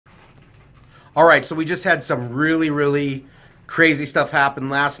All right, so we just had some really crazy stuff happen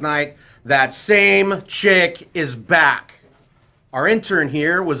last night. That same chick is back. Our intern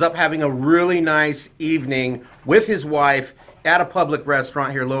here was up having a really nice evening with his wife at a public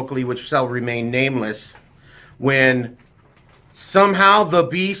restaurant here locally, which shall remain nameless, when somehow the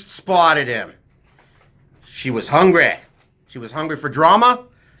beast spotted him. She was hungry. She was hungry for drama,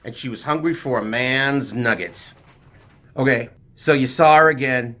 and she was hungry for a man's nuggets. Okay, so you saw her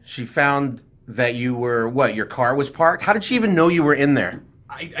again. She found that you were, what, your car was parked? How did she even know you were in there?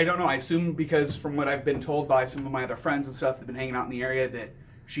 I don't know. I assume because from what I've been told by some of my other friends and stuff that have been hanging out in the area that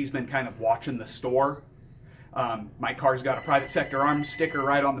she's been kind of watching the store. My car's got a private sector arms sticker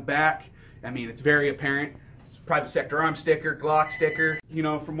right on the back. I mean, it's very apparent. It's a private sector arms sticker, Glock sticker. You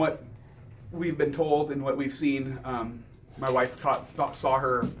know, from what we've been told and what we've seen, my wife saw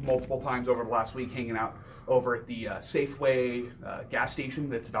her multiple times over the last week hanging out over at the Safeway gas station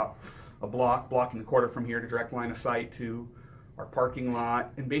that's about a block and a quarter from here to direct line of sight to our parking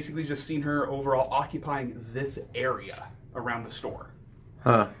lot, and basically just seen her overall occupying this area around the store.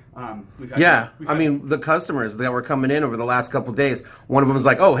 Huh. I mean, the customers that were coming in over the last couple of days, one of them was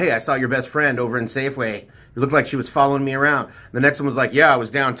like, oh, hey, I saw your best friend over in Safeway. It looked like she was following me around. The next one was like, yeah, I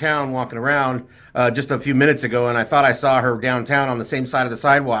was downtown walking around just a few minutes ago, and I thought I saw her downtown on the same side of the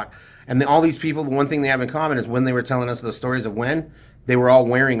sidewalk. And all these people, the one thing they have in common is when they were telling us the stories of when, they were all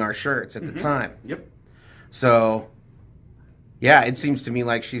wearing our shirts at the time. Yep. So, yeah, it seems to me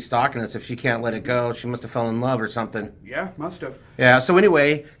like she's stalking us. If she can't let it go, she must have fell in love or something. Yeah, must have. Yeah, so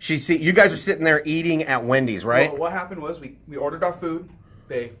anyway, you guys are sitting there eating at Wendy's, right? Well, what happened was we ordered our food.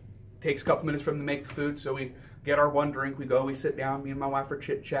 It takes a couple minutes for them to make the food, so we get our one drink, we sit down, me and my wife are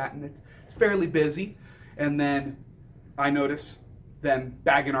chit-chatting. It's fairly busy. And then I notice them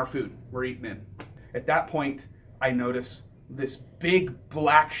bagging our food we're eating in. At that point, I notice this big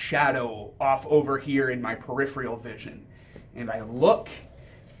black shadow off over here in my peripheral vision. And I look,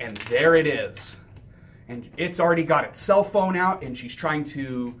 and there it is. And it's already got its cell phone out, and she's trying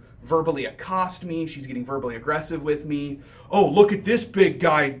to verbally accost me. She's getting verbally aggressive with me. Oh, look at this big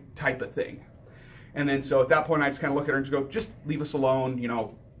guy type of thing. And then so at that point, I just kind of look at her and just go, just leave us alone. You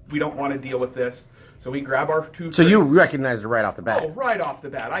know, we don't want to deal with this. So we grab our two. So you recognized her right off the bat? Oh, right off the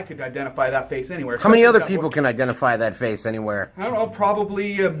bat. I could identify that face anywhere. How many other people can identify that face anywhere? I don't know,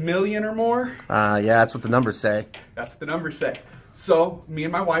 probably 1 million or more. Yeah, that's what the numbers say. That's the numbers say. So me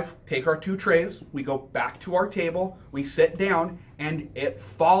and my wife take our 2 trays. We go back to our table. We sit down, and it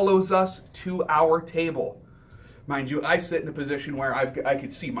follows us to our table. Mind you, I sit in a position where I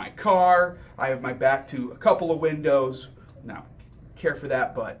could see my car. I have my back to a couple of windows. Now, care for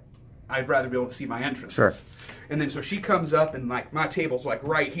that, but I'd rather be able to see my entrance. Sure. And then so she comes up, and like my table's like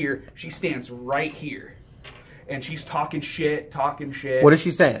right here. She stands right here. And she's talking shit. What is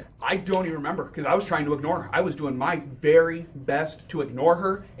she saying? I don't even remember because I was trying to ignore her. I was doing my very best to ignore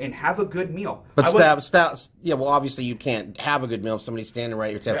her and have a good meal. But yeah, well, obviously you can't have a good meal if somebody's standing right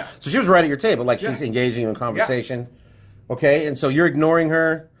at your table. Yeah. So she was right at your table, like she's engaging in conversation. Yeah. Okay, and so you're ignoring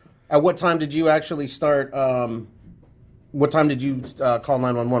her. At what time did you actually start? What time did you call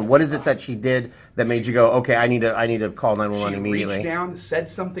 911? What is it that she did that made you go, okay, I need to call 911 immediately? She reached down, said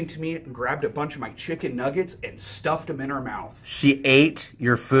something to me, and grabbed a bunch of my chicken nuggets and stuffed them in her mouth. She ate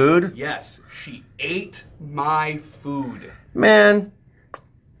your food? Yes, she ate my food. Man,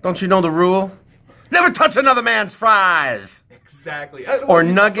 don't you know the rule? Never touch another man's fries. Exactly. Or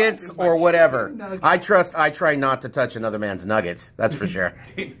nuggets or whatever. I try not to touch another man's nuggets. That's for sure.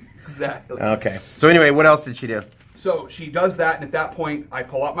 Exactly. Okay. So anyway, what else did she do? So she does that, and at that point, I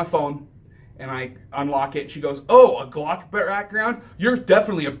pull out my phone, and I unlock it, and she goes, oh, a Glock background? You're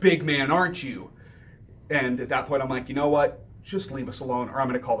definitely a big man, aren't you? And at that point, I'm like, you know what? Just leave us alone, or I'm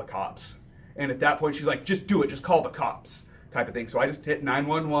going to call the cops. And at that point, she's like, just do it. Just call the cops type of thing. So I just hit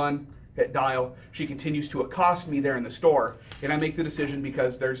 911, hit dial. She continues to accost me there in the store, and I make the decision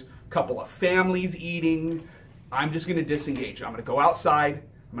because there's a couple of families eating. I'm just going to disengage. I'm going to go outside.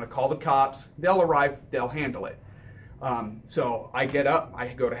 I'm going to call the cops. They'll arrive. They'll handle it. So I get up, I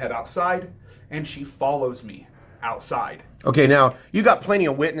go to head outside, and she follows me outside. Okay, now, you got plenty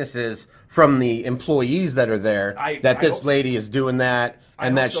of witnesses from the employees that are there that this lady is doing that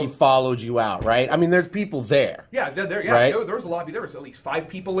and that she followed you out, right? I mean, there's people there. Yeah, right? There was a lobby. There was at least 5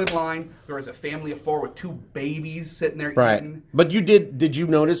 people in line. There was a family of 4 with 2 babies sitting there eating. But did you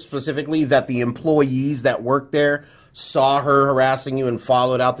notice specifically that the employees that worked there saw her harassing you and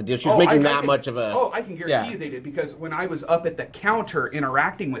followed out the deal? She was making that much of a... Oh, I can guarantee you they did, because when I was up at the counter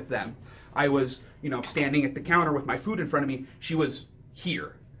interacting with them, I was, standing at the counter with my food in front of me. She was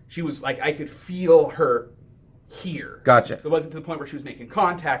here. She was like, I could feel her here. Gotcha. So it wasn't to the point where she was making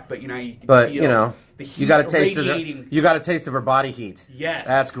contact, but you know, you could But feel you know, the heat you got a taste of radiating. you got a taste of her body heat. Yes.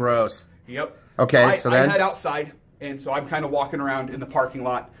 That's gross. Yep. Okay, so then I head outside, and so I'm kind of walking around in the parking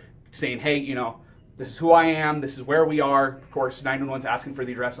lot saying, hey, you know, this is who I am, this is where we are. Of course, 911's asking for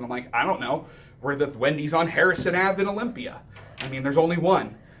the address, and I'm like, I don't know. We're the Wendy's on Harrison Ave in Olympia. I mean, there's only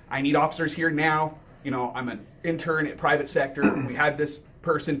one. I need officers here now. You know, I'm an intern at private sector. We had this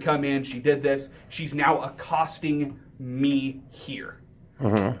person come in. She did this. She's now accosting me here.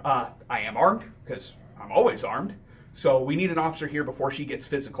 I am armed because I'm always armed. So we need an officer here before she gets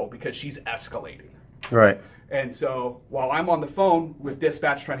physical because she's escalating. right. And so while I'm on the phone with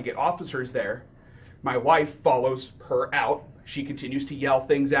dispatch trying to get officers there, my wife follows her out. She continues to yell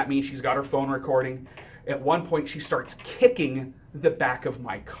things at me. She's got her phone recording. At one point, she starts kicking the back of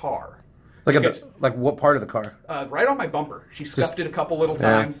my car. Like what part of the car? Right on my bumper. She scuffed it a couple little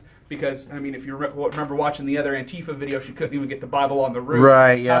times because, I mean, if you remember watching the other Antifa video, she couldn't even get the Bible on the roof.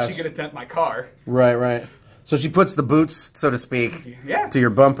 Right, yeah. How's she going to dent my car? Right, right. So she puts the boots, so to speak, to your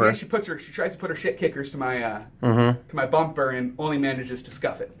bumper. Yeah, she tries to put her shit kickers to my bumper and only manages to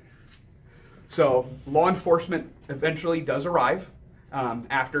scuff it. So law enforcement eventually does arrive.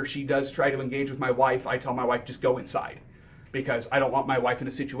 After she does try to engage with my wife, I tell my wife, just go inside. Because I don't want my wife in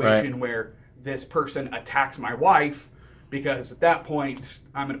a situation where this person attacks my wife, because at that point,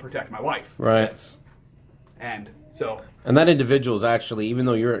 I'm going to protect my wife. Right. And that individual is actually, even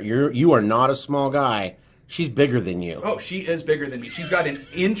though you are not a small guy, she's bigger than you. Oh, she is bigger than me. She's got an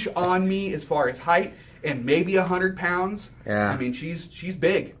inch on me as far as height, and maybe 100 pounds. Yeah. I mean, she's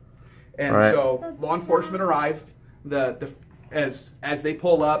big. And so law enforcement arrive. As they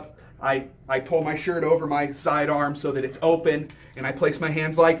pull up, I pull my shirt over my sidearm so that it's open, and I place my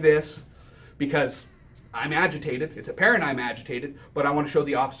hands like this because I'm agitated. It's apparent I'm agitated, but I want to show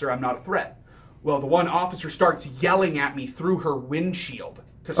the officer I'm not a threat. Well, the one officer starts yelling at me through her windshield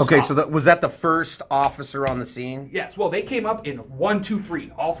to stop. Okay, so was that the first officer on the scene? Yes. Well, they came up in 1, 2,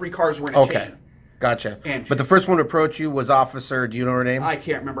 3. All 3 cars were in a chain. Gotcha. But the first one to approach you was Officer, do you know her name? I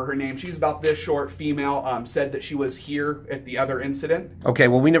can't remember her name. She's about this short, female, said that she was here at the other incident. Okay,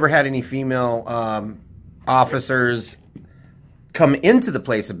 well, we never had any female officers come into the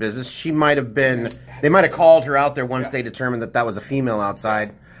place of business. She might have been, they might have called her out there once they determined that was a female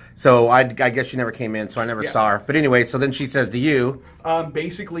outside. So I guess she never came in, so I never saw her. But anyway, so then she says to you.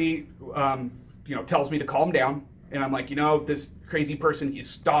 Basically, you know, tells me to calm down. And I'm like, you know, this crazy person is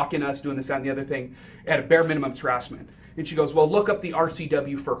stalking us, doing this, that, and the other thing. At a bare minimum, it's harassment. And she goes, well, look up the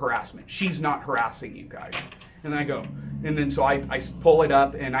RCW for harassment. She's not harassing you guys. And then I go, and then so I pull it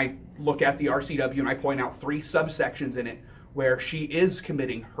up and I look at the RCW and I point out 3 subsections in it where she is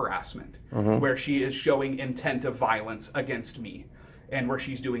committing harassment, where she is showing intent of violence against me, and where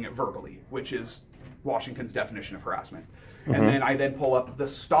she's doing it verbally, which is Washington's definition of harassment. And then I pull up the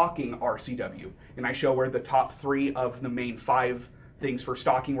stalking RCW, and I show where the top 3 of the main 5 things for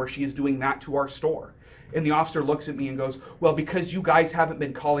stalking, where she is doing that to our store. And the officer looks at me and goes, well, because you guys haven't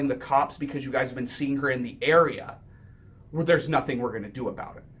been calling the cops because you guys have been seeing her in the area, well, there's nothing we're going to do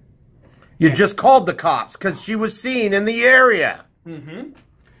about it. You just called the cops because she was seen in the area.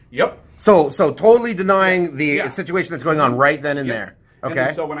 Yep. So totally denying the situation that's going on right then and there. Okay. And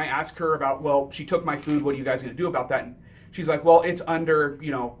then so when I ask her about, well, she took my food, what are you guys going to do about that? And she's like, well, it's under,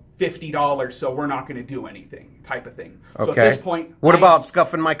 you know, $50, so we're not going to do anything, type of thing. Okay. So at this point, what about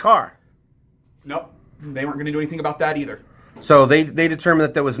scuffing my car? Nope, they weren't going to do anything about that either. So they determined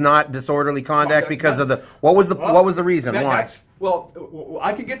that there was not disorderly conduct because of the what was the reason? Why? Well,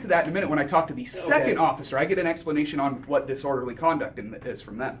 I could get to that in a minute when I talk to the second officer. I get an explanation on what disorderly conduct is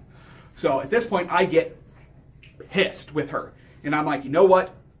from them. So at this point, I get pissed with her, and I'm like, you know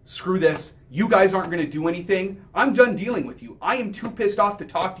what? Screw this. You guys aren't going to do anything. I'm done dealing with you. I am too pissed off to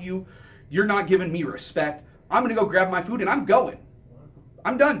talk to you. You're not giving me respect. I'm going to go grab my food and I'm going.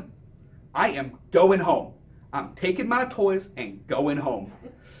 I'm done. I am going home. I'm taking my toys and going home.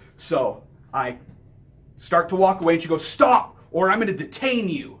 So I start to walk away and she goes, stop, or I'm going to detain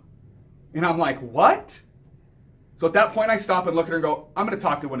you. And I'm like, what? So at that point I stop and look at her and go, I'm going to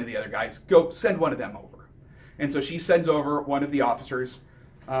talk to one of the other guys. Go send one of them over. And so she sends over one of the officers.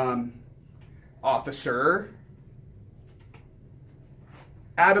 Officer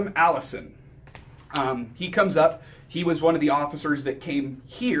Adam Allison. He comes up. He was one of the officers that came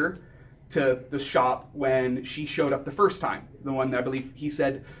here to the shop when she showed up the first time. The one that I believe he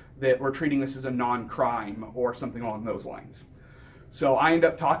said that we're treating this as a non-crime or something along those lines. So I end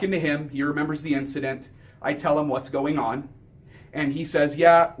up talking to him. He remembers the incident. I tell him what's going on. And he says,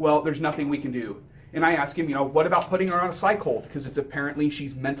 yeah, well, there's nothing we can do. And I ask him, you know, what about putting her on a psych hold? Because it's apparently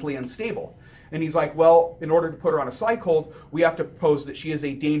she's mentally unstable. And he's like, well, in order to put her on a psych hold, we have to propose that she is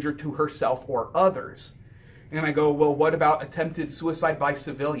a danger to herself or others. And I go, well, what about attempted suicide by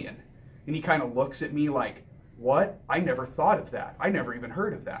civilian? And he kind of looks at me like, what? I never thought of that. I never even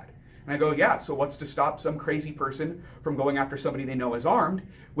heard of that. And I go, yeah, so what's to stop some crazy person from going after somebody they know is armed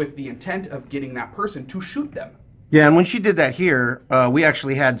with the intent of getting that person to shoot them? Yeah, and when she did that here, we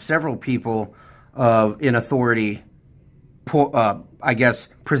actually had several people in authority, I guess,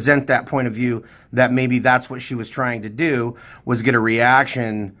 present that point of view that maybe that's what she was trying to do, was get a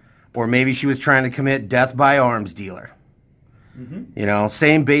reaction, or maybe she was trying to commit death by arms dealer. Mm-hmm. You know,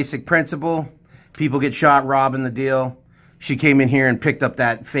 same basic principle. People get shot, robbing the deal. She came in here and picked up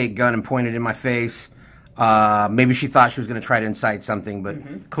that fake gun and pointed in my face. Maybe she thought she was going to try to incite something,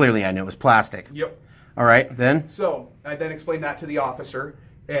 but clearly I knew it was plastic. Yep. All right, then? So I then explained that to the officer,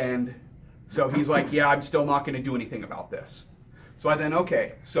 and so he's like, yeah, I'm still not going to do anything about this. So I then,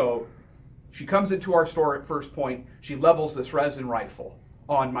 okay, so she comes into our store at first point. She levels this resin rifle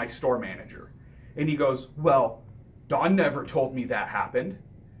on my store manager. And he goes, well, Don never told me that happened.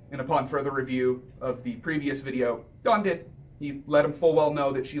 And upon further review of the previous video, Don did. He let him full well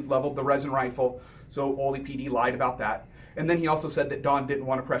know that she leveled the resin rifle, so Ole PD lied about that. And then he also said that Don didn't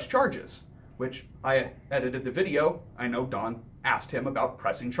want to press charges, which I edited the video. I know Don asked him about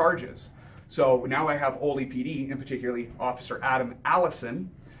pressing charges. So now I have Ole PD, and particularly Officer Adam Allison,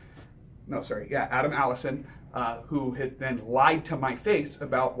 who had then lied to my face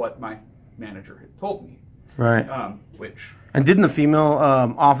about what my manager had told me. Right. And didn't the female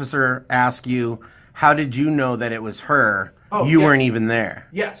officer ask you, how did you know that it was her? Oh, you weren't even there.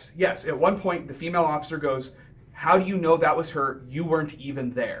 Yes, yes. At one point, the female officer goes, how do you know that was her? You weren't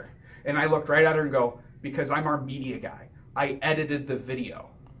even there. And I looked right at her and go, because I'm our media guy. I edited the video.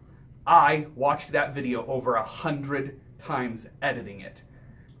 I watched that video over 100 times editing it.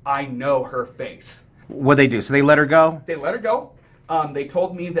 I know her face. What'd they do? So they let her go? They let her go. They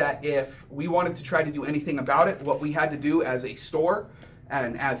told me that if we wanted to try to do anything about it, what we had to do as a store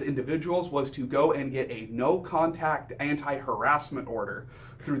and as individuals was to go and get a no-contact anti-harassment order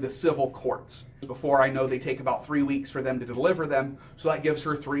through the civil courts. Before I know, they take about 3 weeks for them to deliver them, so that gives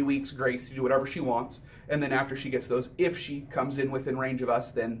her 3 weeks grace to do whatever she wants. And then after she gets those, if she comes in within range of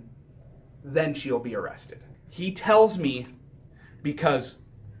us, then she'll be arrested. He tells me, because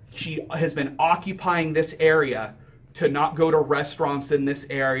she has been occupying this area, to not go to restaurants in this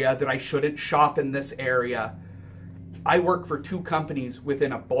area, that I shouldn't shop in this area. I work for 2 companies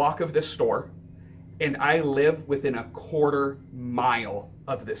within a block of this store, and I live within a quarter mile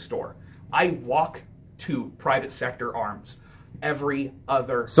of this store. I walk to private sector arms every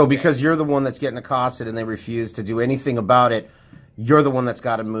other So because you're the one that's getting accosted and they refuse to do anything about it, you're the one that's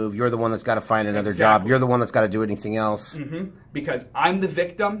got to move. You're the one that's got to find another job. You're the one that's got to do anything else. Because I'm the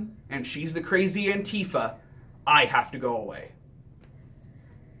victim and she's the crazy Antifa, I have to go away.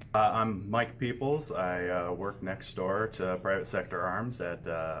 I'm Mike Peoples. I work next door to Private Sector Arms at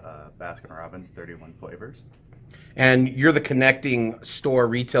Baskin-Robbins 31 Flavors. And you're the connecting store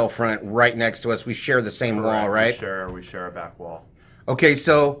retail front right next to us. We share the same wall, right? We share a back wall. Okay,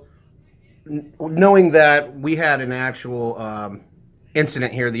 so knowing that we had an actual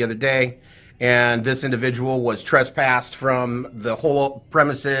incident here the other day, and this individual was trespassed from the whole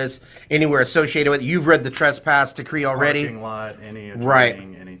premises, anywhere associated with it. You've read the trespass decree already. Parking lot, any adjoining, right?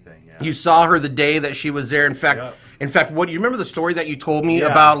 Anything. Yeah. You saw her the day that she was there. In fact, what do you remember the story that you told me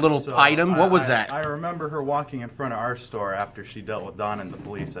about little item? What was that? I remember her walking in front of our store after she dealt with Don and the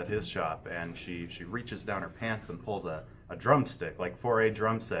police at his shop, and she reaches down her pants and pulls a drumstick, like for a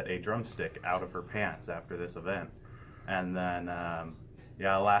drum set, a drumstick out of her pants after this event, and then.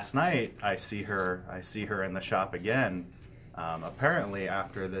 Yeah, last night I see her in the shop again, apparently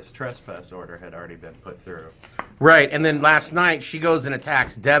after this trespass order had already been put through. Right, and then last night she goes and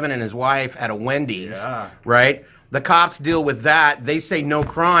attacks Devin and his wife at a Wendy's, right? The cops deal with that. They say no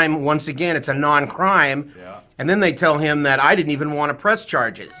crime. Once again, it's a non-crime. Yeah. And then they tell him that I didn't even want to press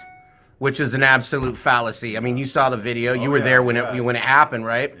charges, which is an absolute fallacy. I mean, you saw the video. You were there when it happened,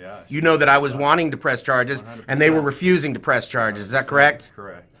 right? Yeah. You know that I was wanting to press charges, 100%. And they were refusing to press charges. Is that correct?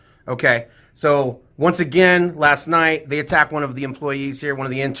 Correct. Okay. So, once again, last night, they attacked one of the employees here, one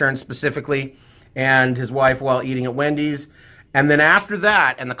of the interns specifically, and his wife while eating at Wendy's. And then after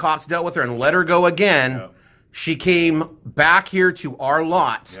that, and the cops dealt with her and let her go again, she came back here to our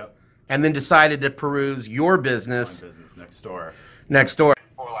lot and then decided to peruse your business. My business next door. Next door.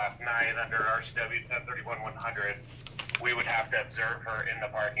 Last night under RCW 31100, we would have to observe her in the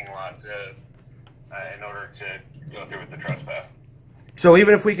parking lot in order to go through with the trespass. So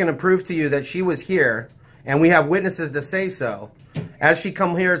even if we can prove to you that she was here, and we have witnesses to say so, as she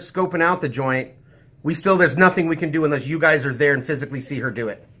come here scoping out the joint, there's nothing we can do unless you guys are there and physically see her do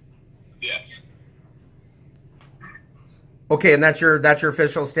it. Yes. Okay, and that's your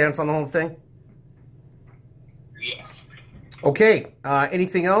official stance on the whole thing? Yes. Okay.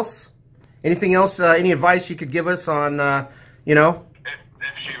 Anything else? Anything else? Any advice you could give us on, you know?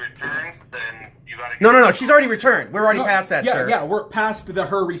 If she returns, then you gotta... No. She's already returned. We're already past that, yeah, sir. Yeah, we're past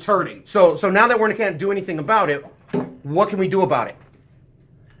her returning. So now that we can't do anything about it, what can we do about it?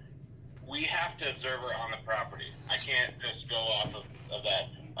 We have to observe her on the property. I can't just go off of that.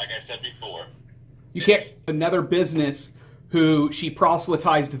 Like I said before. You can't... Another business who she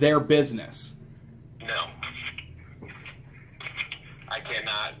proselytized their business. No. I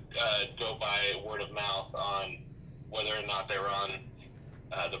cannot go by word of mouth on whether or not they were on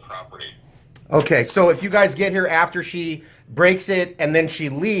the property. Okay, so if you guys get here after she breaks it and then she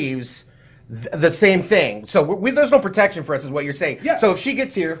leaves, the same thing. So there's no protection for us, is what you're saying. Yeah. So if she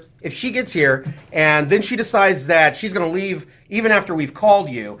gets here, and then she decides that she's going to leave even after we've called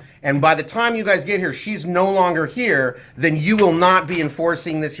you, and by the time you guys get here, she's no longer here, then you will not be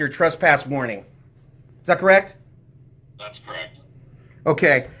enforcing this here trespass warning. Is that correct? That's correct.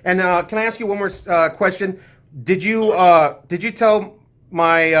 Okay. And can I ask you one more question? Did you tell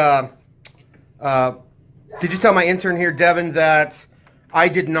my intern here, Devin, that I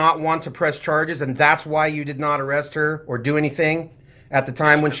did not want to press charges, and that's why you did not arrest her or do anything at the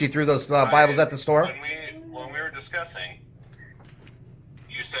time when she threw those Bibles at the store? When we were discussing,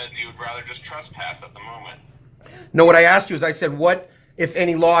 you said you would rather just trespass at the moment. No, what I asked you is, I said, what, if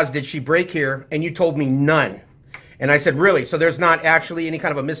any, laws did she break here? And you told me none. And I said, really? So there's not actually any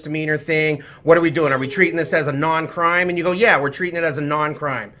kind of a misdemeanor thing? What are we doing? Are we treating this as a non-crime? And you go, yeah, we're treating it as a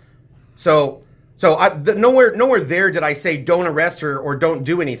non-crime. So nowhere there did I say don't arrest her or don't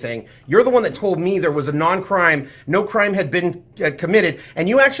do anything. You're the one that told me there was a non-crime, no crime had been committed, and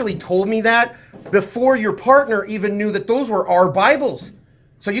you actually told me that before your partner even knew that those were our Bibles.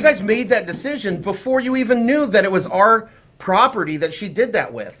 So you guys made that decision before you even knew that it was our property that she did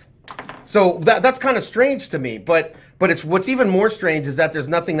that with. So that's kind of strange to me, but it's what's even more strange is that there's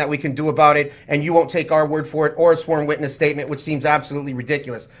nothing that we can do about it, and you won't take our word for it or a sworn witness statement, which seems absolutely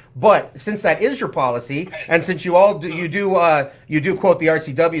ridiculous. But since that is your policy, and since you do quote the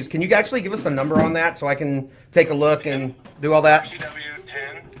RCWs, can you actually give us a number on that so I can take a look and do all that? RCW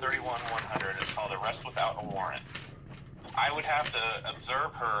 10-31-100 is called arrest without a warrant. I would have to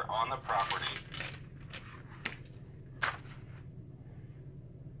observe her on the property.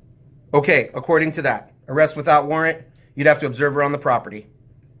 Okay, according to that, arrest without warrant, you'd have to observe her on the property.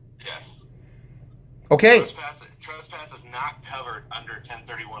 Yes. Okay. Trespass is not covered under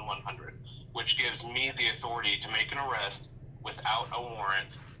 10-31-100, which gives me the authority to make an arrest without a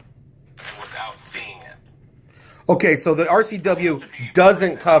warrant and without seeing it. Okay, so the RCW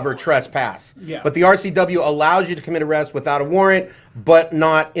doesn't cover trespass. Yeah. But the RCW allows you to commit arrest without a warrant, but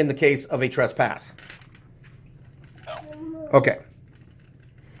not in the case of a trespass. No. Okay.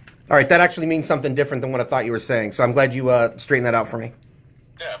 All right, that actually means something different than what I thought you were saying, so I'm glad you straightened that out for me.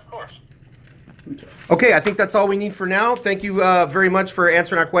 Yeah, of course. Okay, I think that's all we need for now. Thank you very much for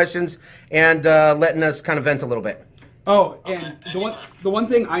answering our questions and letting us kind of vent a little bit. Oh, and the one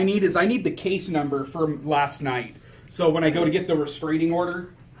thing I need is the case number from last night. So when I go to get the restraining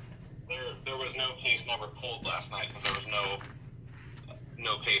order, there was no case number pulled last night because there was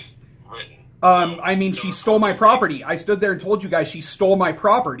no case written. I mean, she stole my property. I stood there and told you guys she stole my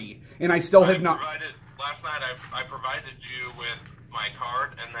property, and I still have not. Last night I provided you with my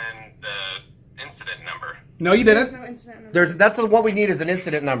card and then the incident number. No, you didn't. There's no incident number. That's what we need is an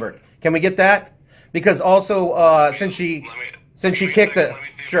incident number. Can we get that? Because also since she kicked the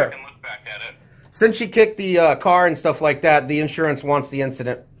sure. Since she kicked the car and stuff like that, the insurance wants the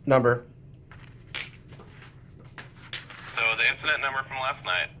incident number. So the incident number from last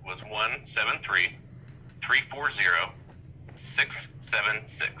night was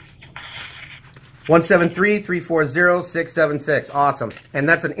 173-340-676. 173-340-676. Awesome. And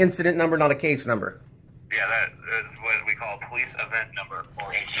that's an incident number, not a case number. Yeah, that is what we call police event number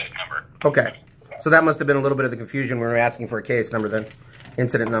or incident number. Okay. So that must have been a little bit of the confusion when we were asking for a case number then.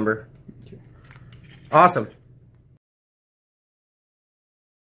 Incident number. Awesome.